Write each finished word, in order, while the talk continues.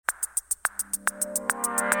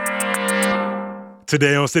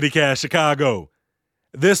Today on CityCast Chicago.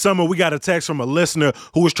 This summer, we got a text from a listener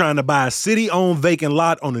who was trying to buy a city-owned vacant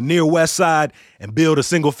lot on the near west side and build a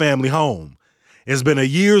single-family home. It's been a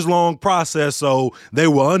years-long process, so they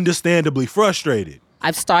were understandably frustrated.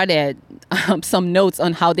 I've started some notes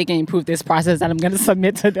on how they can improve this process that I'm going to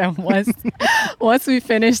submit to them once we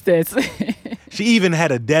finish this. She even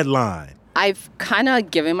had a deadline. I've kind of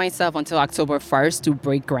given myself until October 1st to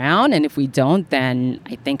break ground. And if we don't, then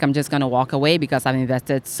I think I'm just going to walk away because I've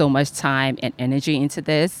invested so much time and energy into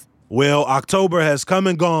this. Well, October has come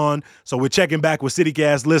and gone, so we're checking back with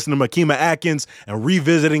CityCast listener Makima Atkins and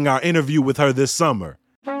revisiting our interview with her this summer.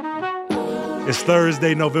 It's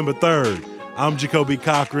Thursday, November 3rd. I'm Jacoby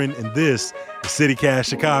Cochran, and this is CityCast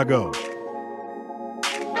Chicago.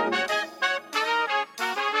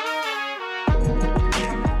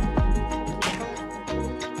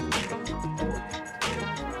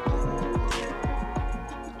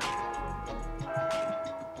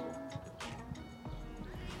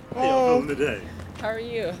 Today. How are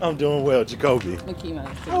you? I'm doing well, Jacoby. Makima.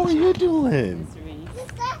 How are you doing?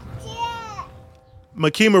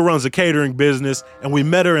 Makima runs a catering business, and we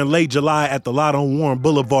met her in late July at the lot on Warren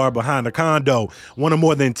Boulevard behind the condo, one of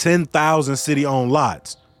more than 10,000 city-owned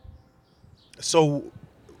lots. So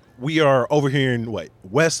we are over here in,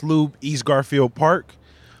 West Loop, East Garfield Park?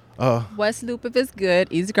 West Loop if it's good,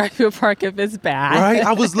 East Garfield Park if it's bad. Right?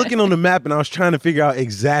 I was looking on the map and I was trying to figure out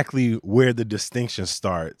exactly where the distinction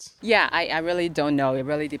starts. Yeah, I really don't know. It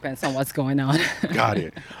really depends on what's going on. Got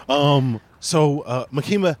it. So,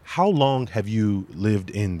 Makima, how long have you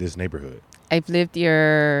lived in this neighborhood? I've lived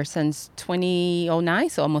here since 2009,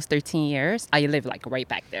 so almost 13 years. I live right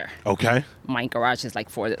back there. Okay. My garage is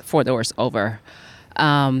four doors over.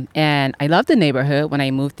 And I love the neighborhood. When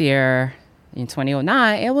I moved here in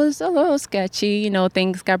 2009, it was a little sketchy.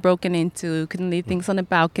 Things got broken into. Couldn't leave things on the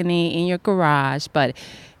balcony, in your garage. But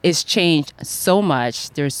it's changed so much.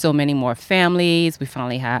 There's so many more families. We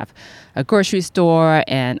finally have a grocery store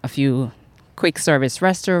and a few quick service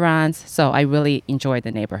restaurants. So I really enjoy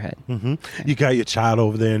the neighborhood. Mm-hmm. You got your child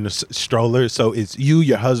over there in the stroller. So it's you,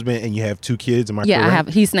 your husband, and you have two kids. Am I correct? Yeah,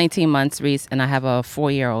 he's 19 months, Reese, and I have a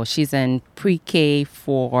 4-year-old. She's in pre-K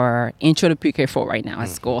intro to pre-K 4 right now at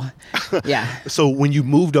school. Yeah. So when you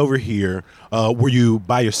moved over here, were you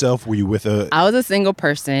by yourself? Were you with I was a single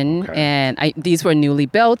person, okay. And these were newly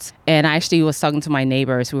built. And I actually was talking to my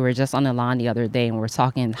neighbors. We were just on the lawn the other day, and we were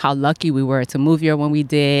talking how lucky we were to move here when we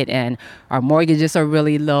did, and our mortgages are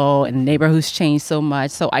really low, and the neighborhood's changed so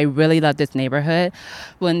much. So I really love this neighborhood.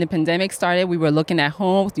 When the pandemic started, we were looking at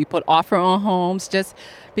homes. We put offer on homes just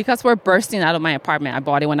because we're bursting out of my apartment. I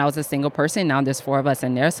bought it when I was a single person. Now there's 4 of us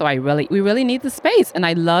in there. So we really need the space, and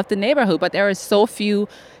I love the neighborhood. But there are so few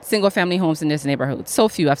single-family homes in this neighborhood. So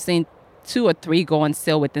few. I've seen 2 or 3 go on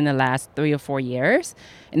sale within the last 3 or 4 years,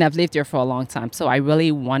 and I've lived here for a long time. So I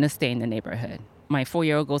really want to stay in the neighborhood. My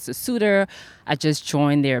 4-year-old goes to Suter. I just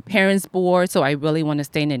joined their parents board, so I really want to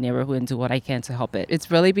stay in the neighborhood and do what I can to help it.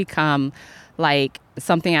 It's really become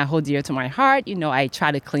something I hold dear to my heart. I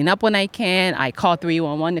try to clean up when I can. I call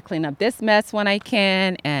 311 to clean up this mess when I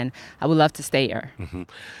can, and I would love to stay here. Mm-hmm.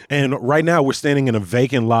 And right now we're standing in a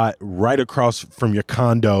vacant lot right across from your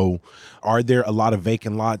condo. Are there a lot of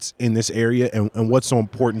vacant lots in this area, and what's so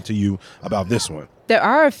important to you about this one? There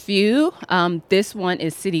are a few. This one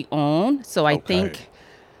is city-owned, so I think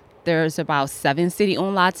there's about 7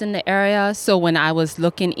 city-owned lots in the area. So when I was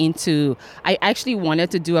looking I actually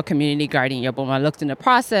wanted to do a community garden here, but when I looked in the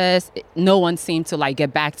process, no one seemed to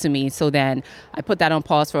get back to me. So then I put that on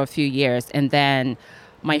pause for a few years. And then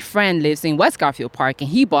my friend lives in West Garfield Park, and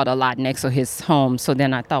he bought a lot next to his home. So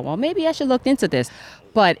then I thought, well, maybe I should look into this.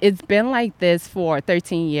 But it's been like this for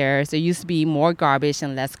 13 years. There used to be more garbage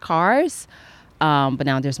and less cars. But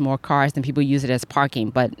now there's more cars and people use it as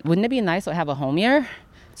parking. But wouldn't it be nice to have a home here?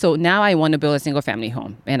 So now I want to build a single-family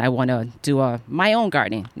home, and I want to do my own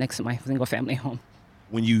garden next to my single-family home.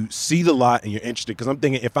 When you see the lot and you're interested, because I'm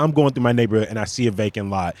thinking if I'm going through my neighborhood and I see a vacant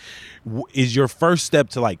lot, is your first step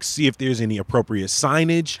to see if there's any appropriate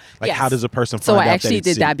signage? Yes. How does a person find out that it's So I actually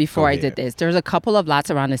did that before I did did this. There's a couple of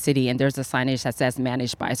lots around the city, and there's a signage that says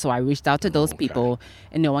managed by. So I reached out to those people,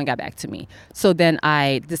 and no one got back to me. So then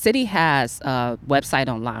the city has a website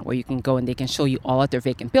online where you can go and they can show you all of their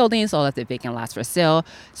vacant buildings, all of the vacant lots for sale.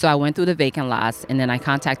 So I went through the vacant lots, and then I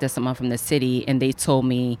contacted someone from the city, and they told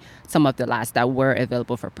me some of the lots that were available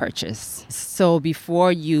available for purchase. So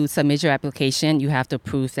before you submit your application, you have to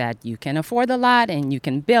prove that you can afford the lot and you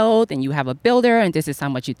can build and you have a builder and this is how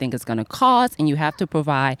much you think it's going to cost. And you have to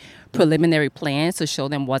provide preliminary plans to show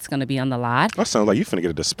them what's going to be on the lot. That sounds like you're finna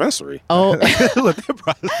get a dispensary. Oh, What that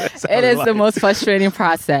process it is like. the most frustrating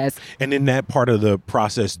process. And in that part of the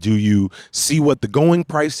process, do you see what the going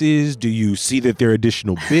price is? Do you see that there are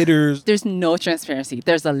additional bidders? There's no transparency.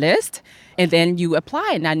 There's a list, and then you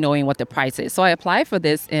apply not knowing what the price is. So I applied for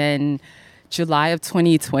this in July of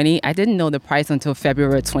 2020. I didn't know the price until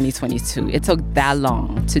February of 2022. It took that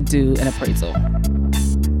long to do an appraisal.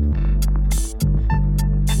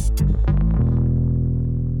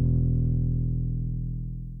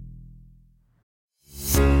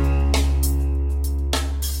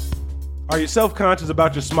 Are you self-conscious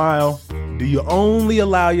about your smile? Do you only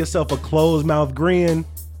allow yourself a closed-mouth grin?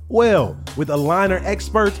 Well, with Aligner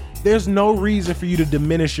Experts, there's no reason for you to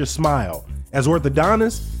diminish your smile. As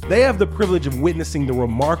orthodontists, they have the privilege of witnessing the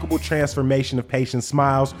remarkable transformation of patients'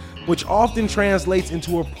 smiles, which often translates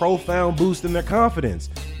into a profound boost in their confidence.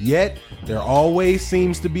 Yet, there always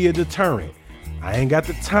seems to be a deterrent. I ain't got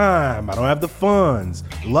the time, I don't have the funds.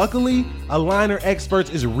 Luckily, Aligner Experts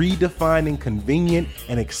is redefining convenient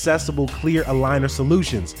and accessible clear aligner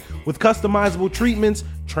solutions. With customizable treatments,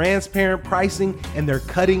 transparent pricing, and their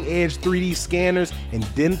cutting-edge 3D scanners and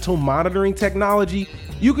dental monitoring technology,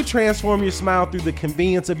 you can transform your smile through the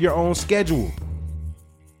convenience of your own schedule.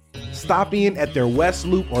 Stop in at their West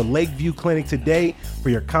Loop or Lakeview clinic today for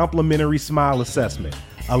your complimentary smile assessment.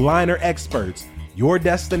 Aligner Experts, your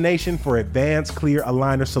destination for advanced clear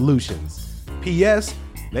aligner solutions. P.S.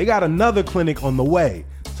 They got another clinic on the way,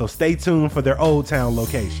 so stay tuned for their Old Town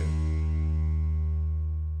location.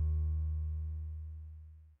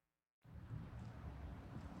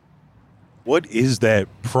 What is that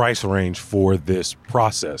price range for this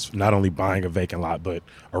process? Not only buying a vacant lot, but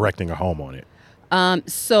erecting a home on it.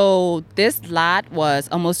 So this lot was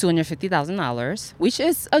almost $250,000, which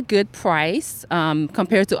is a good price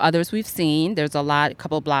compared to others we've seen. There's a lot, a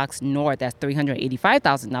couple blocks north that's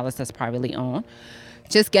 $385,000 that's privately owned.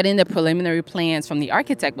 Just getting the preliminary plans from the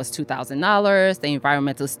architect was $2,000. The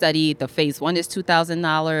environmental study, the phase 1 is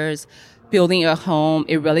 $2,000. Building a home,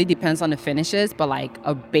 it really depends on the finishes, but like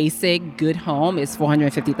a basic good home is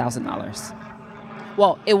 $450,000.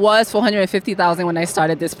 Well, it was $450,000 when I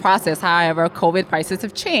started this process. However, COVID prices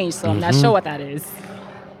have changed, so I'm not sure what that is.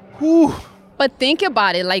 Whew. But think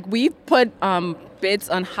about it. Like, we've put bids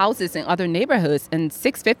on houses in other neighborhoods, and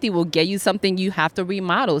 $650,000 will get you something you have to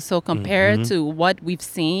remodel. So compared to what we've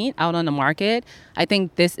seen out on the market, I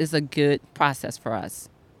think this is a good process for us.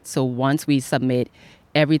 So once we submit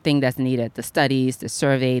everything that's needed, the studies, the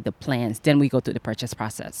survey, the plans, then we go through the purchase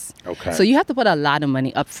process. Okay. So you have to put a lot of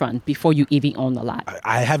money up front before you even own the lot.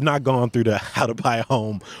 I have not gone through the how to buy a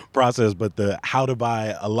home process, but the how to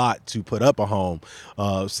buy a lot to put up a home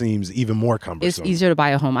seems even more cumbersome. It's easier to buy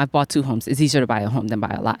a home. I've bought 2 homes. It's easier to buy a home than buy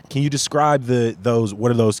a lot. Can you describe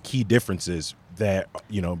what are those key differences that,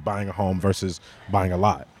 buying a home versus buying a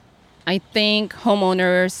lot? I think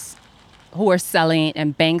homeowners who are selling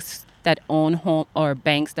and banks that own home or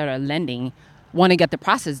banks that are lending want to get the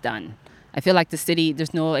process done. I feel like the city,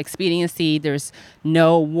 there's no expediency, there's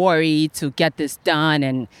no worry to get this done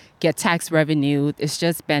and get tax revenue. It's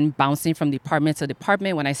just been bouncing from department to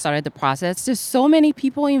department. When I started the process, there's so many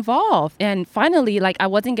people involved. And finally, I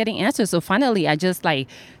wasn't getting answers. So finally, I just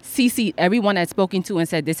CC'd everyone I'd spoken to and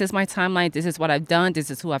said, this is my timeline, this is what I've done, this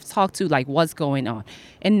is who I've talked to, what's going on.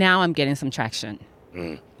 And now I'm getting some traction.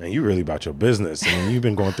 And you really about your business. I mean, you've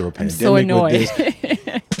been going through a pandemic so annoyed. with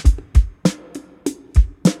this.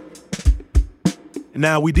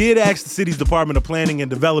 Now, we did ask the city's Department of Planning and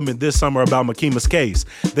Development this summer about Makima's case.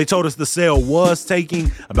 They told us the sale was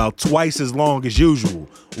taking about twice as long as usual.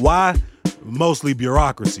 Why? Mostly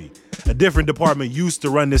bureaucracy. A different department used to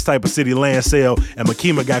run this type of city land sale, and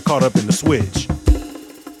Makima got caught up in the switch.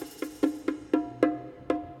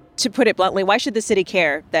 To put it bluntly, why should the city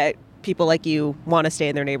care that people like you want to stay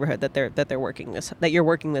in their neighborhood, that you're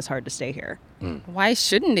working this hard to stay here? Why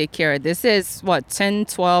shouldn't they care? This is $10,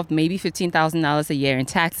 $12, maybe $15,000 a year in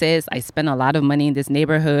taxes. I spend a lot of money in this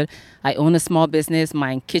neighborhood. I own a small business.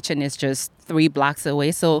 My kitchen is just 3 blocks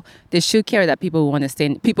away. So they should care that people who want to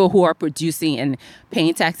stay, people who are producing and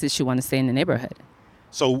paying taxes should want to stay in the neighborhood.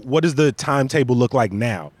 So what does the timetable look like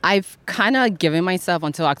now? I've kind of given myself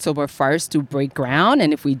until October 1st to break ground.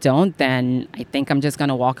 And if we don't, then I think I'm just going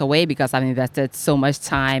to walk away because I've invested so much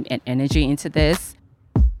time and energy into this.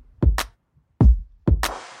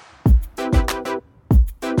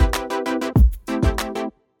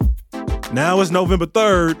 Now it's November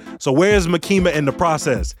 3rd, so where's Makima in the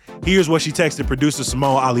process? Here's what she texted producer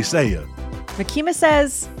Simone Alisea. Makima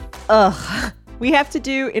says, we have to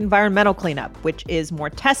do environmental cleanup, which is more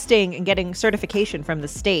testing and getting certification from the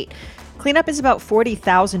state. Cleanup is about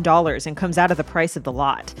 $40,000 and comes out of the price of the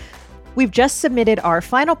lot. We've just submitted our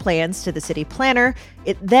final plans to the city planner.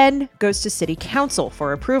 It then goes to city council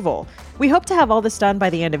for approval. We hope to have all this done by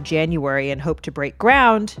the end of January and hope to break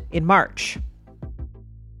ground in March.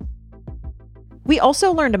 We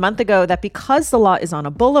also learned a month ago that because the lot is on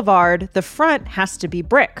a boulevard, the front has to be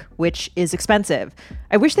brick, which is expensive.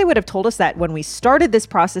 I wish they would have told us that when we started this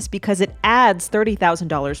process because it adds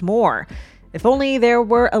 $30,000 more. If only there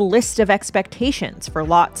were a list of expectations for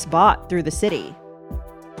lots bought through the city.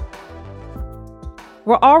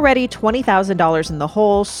 We're already $20,000 in the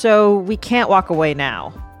hole, so we can't walk away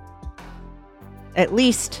now. At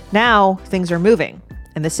least now things are moving,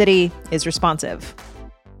 and the city is responsive.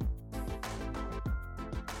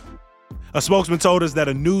 A spokesman told us that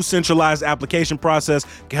a new centralized application process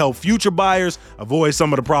can help future buyers avoid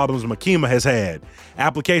some of the problems Makima has had.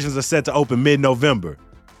 Applications are set to open mid-November.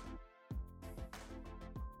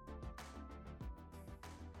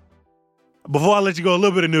 Before I let you go, a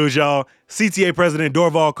little bit of news, y'all. CTA President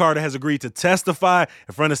Dorval Carter has agreed to testify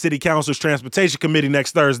in front of City Council's Transportation Committee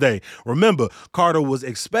next Thursday. Remember, Carter was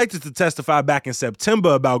expected to testify back in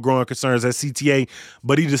September about growing concerns at CTA,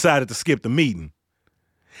 but he decided to skip the meeting.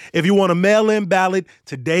 If you want a mail-in ballot,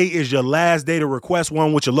 today is your last day to request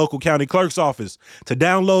one with your local county clerk's office. To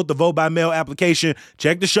download the vote by mail application,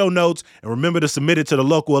 check the show notes and remember to submit it to the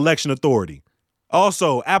local election authority.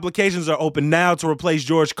 Also, applications are open now to replace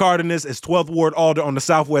George Cardenas as 12th Ward Alder on the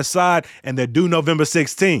Southwest Side, and they're due November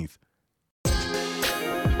 16th.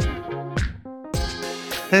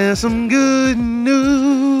 And some good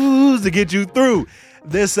news to get you through.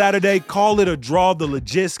 This Saturday, Call It a Draw, the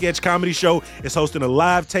legit sketch comedy show, is hosting a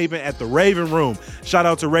live taping at the Raven Room. Shout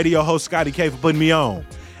out to radio host Scotty K for putting me on.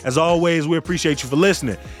 As always, we appreciate you for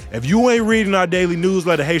listening. If you ain't reading our daily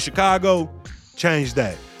newsletter, Hey Chicago, change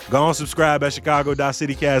that. Go on, subscribe at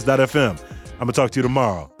chicago.citycast.fm. I'm going to talk to you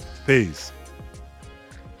tomorrow. Peace.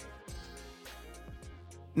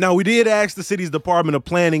 Now, we did ask the city's Department of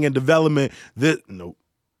Planning and Development